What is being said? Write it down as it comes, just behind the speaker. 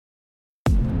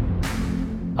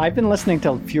I've been listening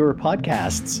to fewer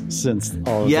podcasts since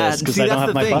all of this because I don't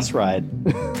have my bus ride.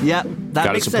 Yeah, that Got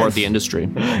to makes support sense. the industry.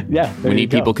 Yeah, We need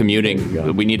people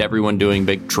commuting. We need everyone doing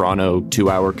big Toronto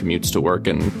 2-hour commutes to work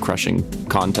and crushing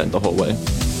content the whole way.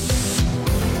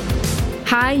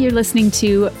 Hi, you're listening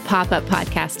to Pop-Up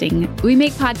Podcasting. We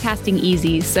make podcasting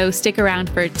easy, so stick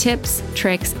around for tips,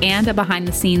 tricks, and a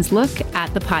behind-the-scenes look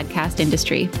at the podcast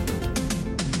industry.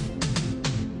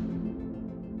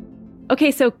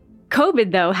 Okay, so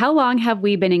COVID, though, how long have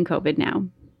we been in COVID now?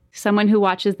 Someone who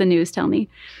watches the news, tell me.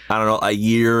 I don't know, a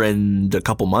year and a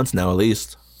couple months now, at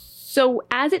least. So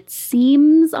as it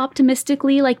seems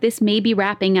optimistically like this may be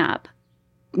wrapping up,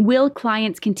 will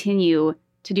clients continue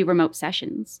to do remote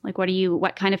sessions? Like, are you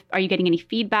getting any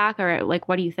feedback, or like,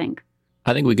 what do you think?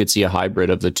 I think we could see a hybrid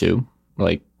of the two.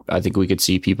 Like, I think we could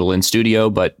see people in studio,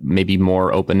 but maybe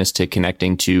more openness to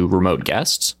connecting to remote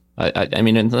guests. I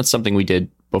mean, and that's something we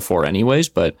did before anyways,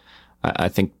 but I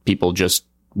think people just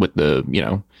with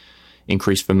the,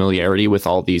 increased familiarity with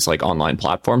all these like online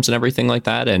platforms and everything like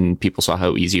that, and people saw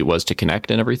how easy it was to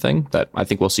connect and everything, that I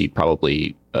think we'll see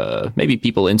probably maybe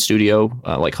people in studio,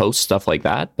 like hosts, stuff like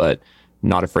that, but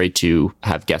not afraid to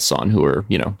have guests on who are,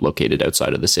 located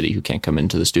outside of the city who can't come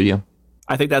into the studio.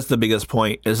 I think that's the biggest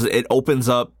point, is it opens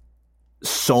up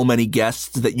so many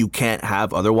guests that you can't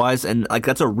have otherwise. And like,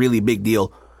 that's a really big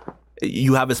deal.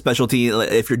 You have a specialty.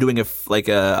 If you're doing a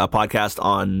podcast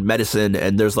on medicine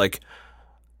and there's like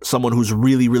someone who's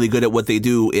really, really good at what they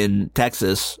do in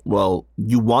Texas, well,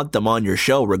 you want them on your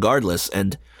show regardless.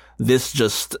 And this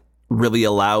just really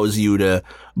allows you to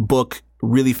book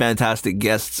really fantastic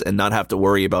guests and not have to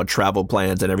worry about travel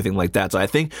plans and everything like that. So I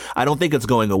don't think it's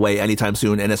going away anytime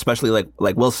soon. And especially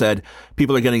like Will said,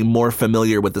 people are getting more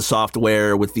familiar with the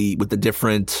software, with the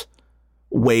different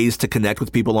ways to connect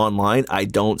with people online. I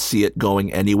don't see it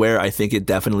going anywhere. I think it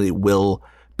definitely will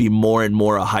be more and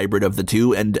more a hybrid of the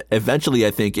two. And eventually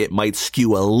I think it might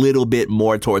skew a little bit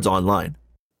more towards online.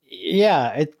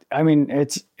 Yeah.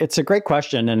 It's a great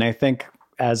question. And I think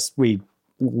as we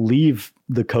leave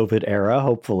the COVID era,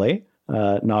 hopefully,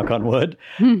 knock on wood.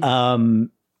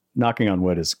 Knocking on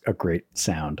wood is a great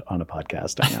sound on a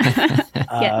podcast, I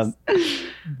know. Yes.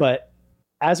 But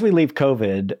as we leave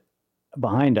COVID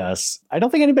behind us, I don't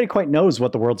think anybody quite knows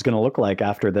what the world's going to look like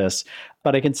after this.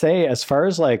 But I can say, as far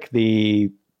as like the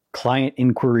client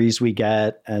inquiries we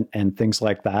get and things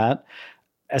like that,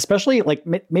 especially like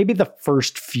maybe the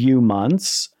first few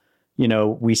months,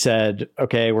 we said,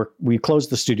 okay, we closed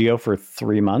the studio for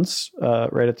 3 months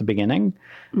right at the beginning.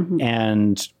 Mm-hmm.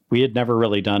 And we had never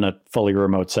really done a fully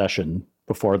remote session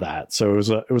before that. So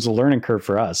it was a learning curve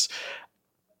for us.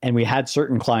 And we had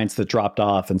certain clients that dropped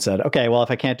off and said, okay, well,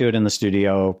 if I can't do it in the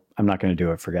studio, I'm not going to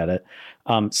do it. Forget it.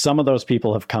 Some of those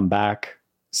people have come back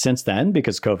since then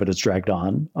because COVID has dragged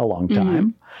on a long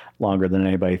time, longer than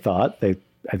anybody thought. I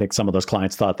think some of those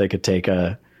clients thought they could take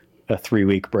a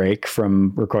 3-week break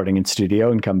from recording in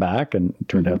studio and come back, and it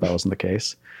turned out that wasn't the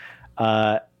case.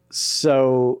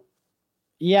 So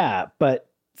yeah, but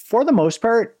for the most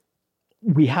part,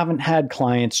 we haven't had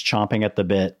clients chomping at the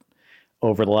bit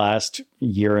over the last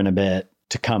year and a bit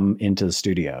to come into the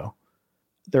studio.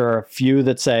 There are a few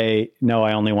that say, no,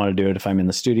 I only want to do it if I'm in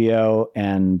the studio.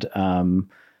 And,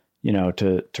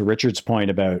 to Richard's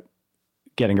point about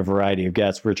getting a variety of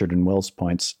guests, Richard and Will's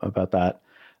points about that,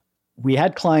 we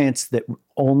had clients that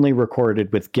only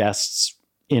recorded with guests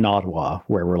in Ottawa,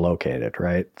 where we're located,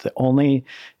 right? Only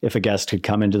if a guest could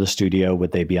come into the studio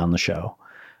would they be on the show.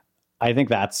 I think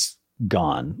that's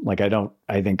gone.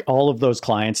 I think all of those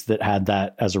clients that had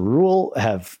that as a rule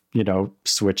have,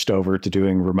 switched over to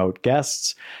doing remote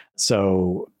guests.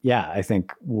 So yeah, I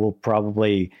think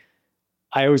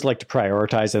I always like to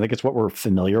prioritize. I think it's what we're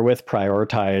familiar with,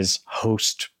 prioritize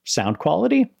host sound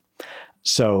quality.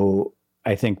 So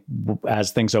I think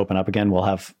as things open up again,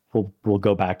 we'll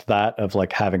go back to that of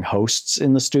like having hosts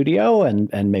in the studio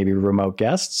and maybe remote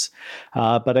guests.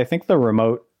 But I think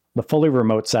the fully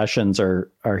remote sessions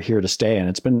are here to stay. And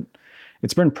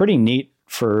it's been pretty neat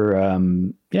for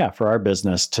our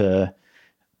business to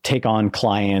take on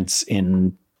clients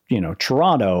in,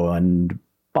 Toronto and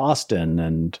Boston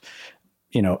and,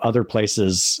 other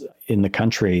places in the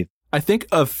country. I think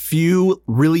a few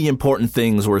really important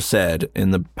things were said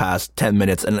in the past 10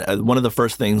 minutes. And one of the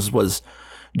first things was,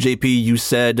 JP, you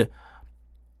said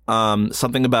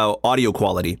something about audio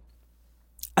quality.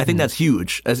 I think that's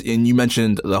huge. And you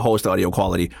mentioned the host audio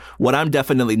quality. What I'm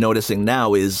definitely noticing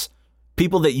now is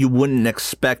people that you wouldn't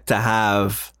expect to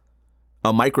have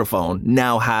a microphone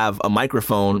now have a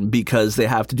microphone because they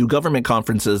have to do government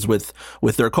conferences with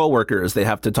their coworkers. They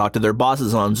have to talk to their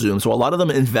bosses on Zoom. So a lot of them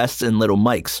invest in little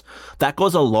mics. That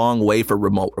goes a long way for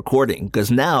remote recording because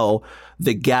now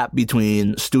the gap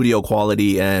between studio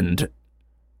quality and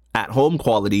at-home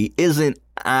quality isn't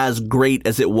as great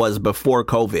as it was before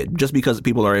COVID, just because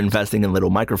people are investing in little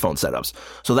microphone setups.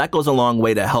 So that goes a long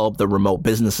way to help the remote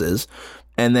businesses.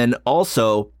 And then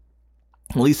also,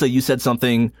 Lisa, you said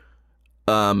something.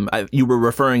 You were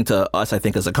referring to us, I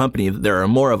think, as a company. There are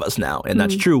more of us now, and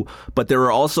that's true. But there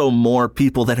are also more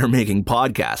people that are making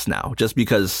podcasts now, just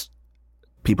because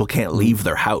people can't leave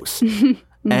their house.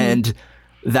 And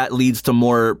that leads to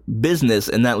more business,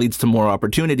 and that leads to more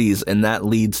opportunities, and that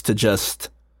leads to just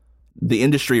the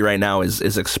industry right now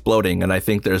is exploding. And I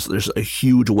think there's a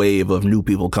huge wave of new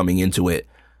people coming into it.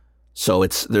 So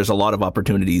there's a lot of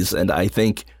opportunities, and I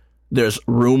think there's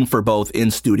room for both in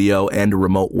studio and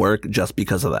remote work just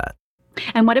because of that.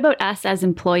 And what about us as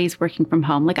employees working from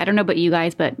home? Like, I don't know about you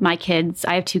guys, but my kids,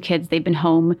 I have 2 kids, they've been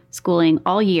home schooling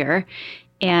all year.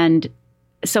 And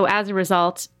so as a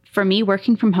result, for me,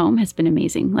 working from home has been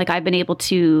amazing. Like, I've been able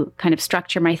to kind of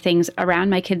structure my things around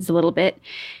my kids a little bit.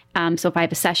 So if I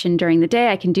have a session during the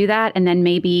day, I can do that. And then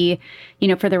maybe,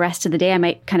 for the rest of the day, I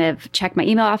might kind of check my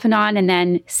email off and on and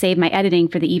then save my editing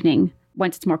for the evening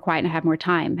once it's more quiet and I have more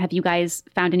time. Have you guys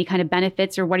found any kind of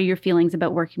benefits, or what are your feelings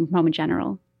about working from home in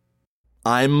general?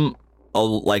 In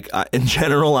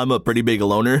general, I'm a pretty big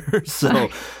loner. So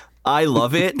I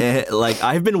love it.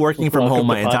 I've been working from home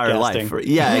my entire life.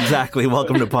 Yeah, exactly.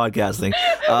 Welcome to podcasting.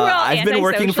 I've been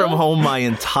working from home my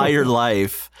entire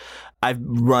life. I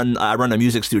run a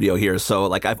music studio here.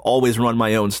 So I've always run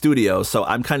my own studio. So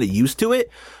I'm kind of used to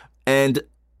it. And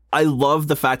I love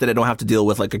the fact that I don't have to deal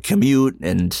with a commute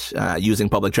and using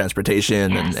public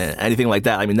transportation and anything like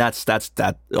that. I mean, that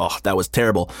was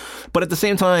terrible. But at the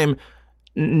same time,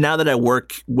 now that I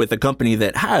work with a company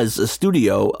that has a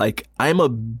studio, I'm a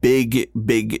big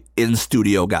in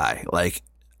studio guy.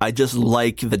 I just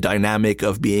like the dynamic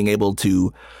of being able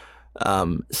to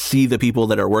see the people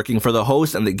that are working for the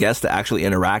host and the guests to actually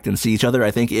interact and see each other.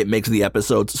 I think it makes the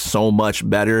episodes so much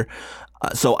better.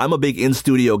 So I'm a big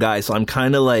in-studio guy, so I'm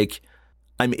kind of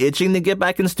I'm itching to get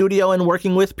back in studio and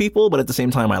working with people, but at the same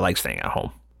time, I like staying at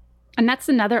home. And that's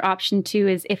another option too,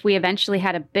 is if we eventually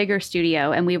had a bigger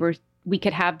studio and we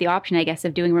could have the option, I guess,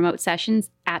 of doing remote sessions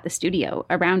at the studio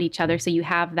around each other. So you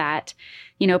have that,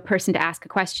 person to ask a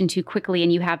question to quickly,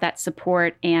 and you have that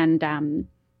support and,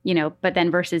 but then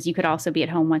versus you could also be at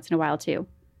home once in a while too.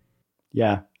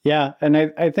 Yeah. Yeah. And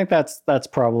I think that's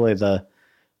probably the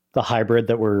hybrid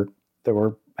that we're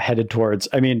headed towards.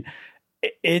 I mean,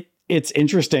 it's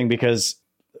interesting because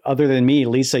other than me,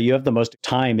 Lisa, you have the most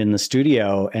time in the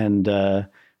studio, and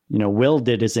Will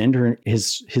did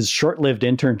his short-lived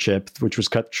internship, which was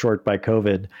cut short by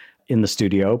COVID, in the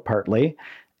studio partly,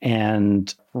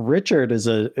 and Richard is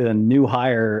a new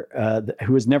hire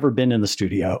who has never been in the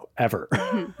studio ever.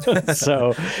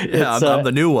 So yeah, I'm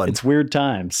the new one. It's weird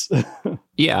times.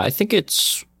 Yeah, I think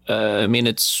it's.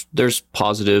 There's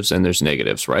positives and there's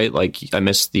negatives, right? I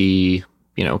miss the,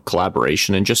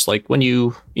 collaboration, and just when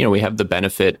we have the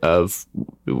benefit of,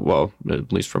 well,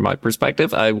 at least from my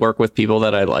perspective, I work with people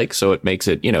that I like. So it makes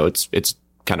it, it's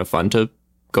kind of fun to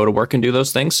go to work and do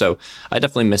those things. So I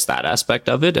definitely miss that aspect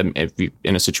of it. And if you're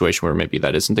in a situation where maybe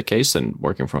that isn't the case, then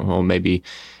working from home maybe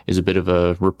is a bit of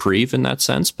a reprieve in that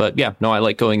sense. But yeah, no, I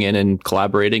like going in and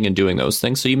collaborating and doing those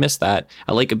things. So you miss that.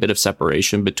 I like a bit of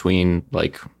separation between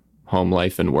home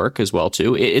life and work as well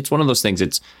too. It's one of those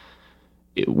things.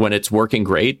 When it's working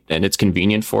great and it's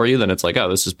convenient for you, then it's oh,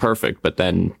 this is perfect. But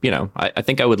then, I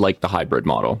think I would like the hybrid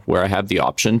model where I have the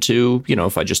option to,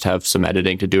 if I just have some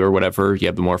editing to do or whatever, you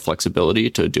have the more flexibility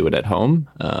to do it at home.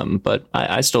 But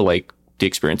I still like the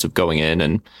experience of going in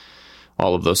and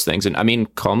all of those things. And I mean,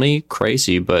 call me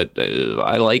crazy, but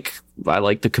I like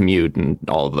the commute and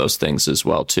all of those things as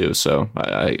well too. So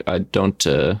I don't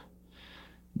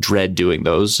dread doing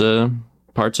those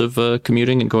parts of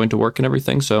commuting and going to work and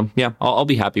everything. So yeah, I'll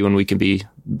be happy when we can be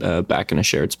back in a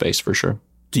shared space for sure.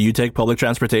 Do you take public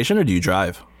transportation or do you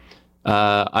drive?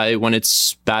 When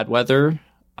it's bad weather,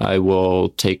 I will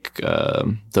take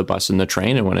the bus and the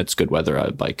train, and when it's good weather,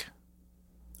 I bike.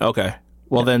 Okay.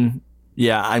 Well then,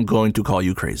 yeah, I'm going to call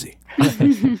you crazy.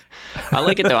 I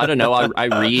like it though. I don't know. I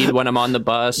read when I'm on the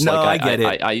bus. No, I get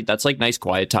it. That's nice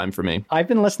quiet time for me. I've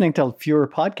been listening to fewer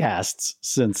podcasts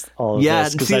since all of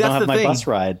this because I don't have my bus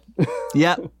ride.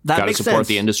 Yeah, that Gotta makes support sense.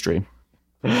 the industry.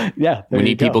 Yeah. We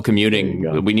need people commuting.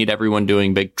 There you go. We need everyone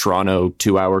doing big Toronto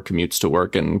 2-hour commutes to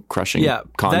work and crushing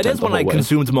content. That is the when I whole way.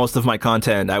 consumed most of my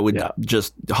content. I would Yeah.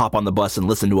 just hop on the bus and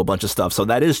listen to a bunch of stuff. So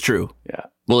that is true. Yeah.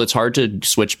 Well, it's hard to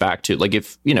switch back to, like,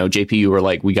 if, you know, JP, you were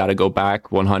like, we got to go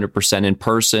back 100% in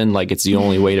person. Like, it's the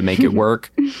only way to make it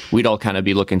work. We'd all kind of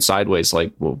be looking sideways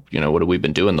like, well, you know, what have we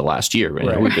been doing the last year? You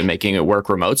know, Right. we've been making it work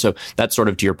remote. So that's sort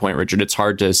of to your point, Richard. It's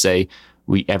hard to say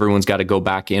everyone's got to go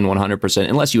back in 100%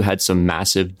 unless you had some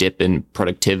massive dip in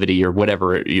productivity or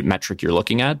whatever metric you're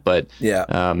looking at. But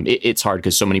it's hard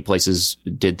because so many places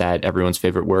did that, everyone's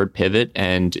favorite word, pivot,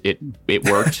 and it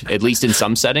worked, at least in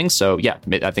some settings. So yeah,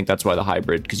 I think that's why the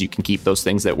hybrid, because you can keep those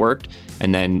things that worked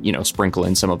and then, you know, sprinkle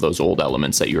in some of those old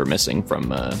elements that you were missing from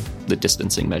the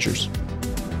distancing measures.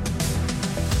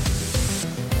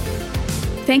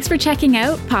 Thanks for checking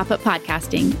out Pop-Up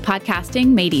Podcasting, podcasting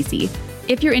made easy.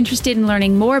 If you're interested in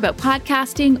learning more about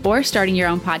podcasting or starting your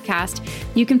own podcast,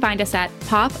 you can find us at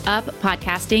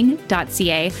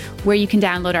popuppodcasting.ca, where you can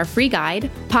download our free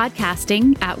guide,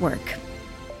 Podcasting at Work.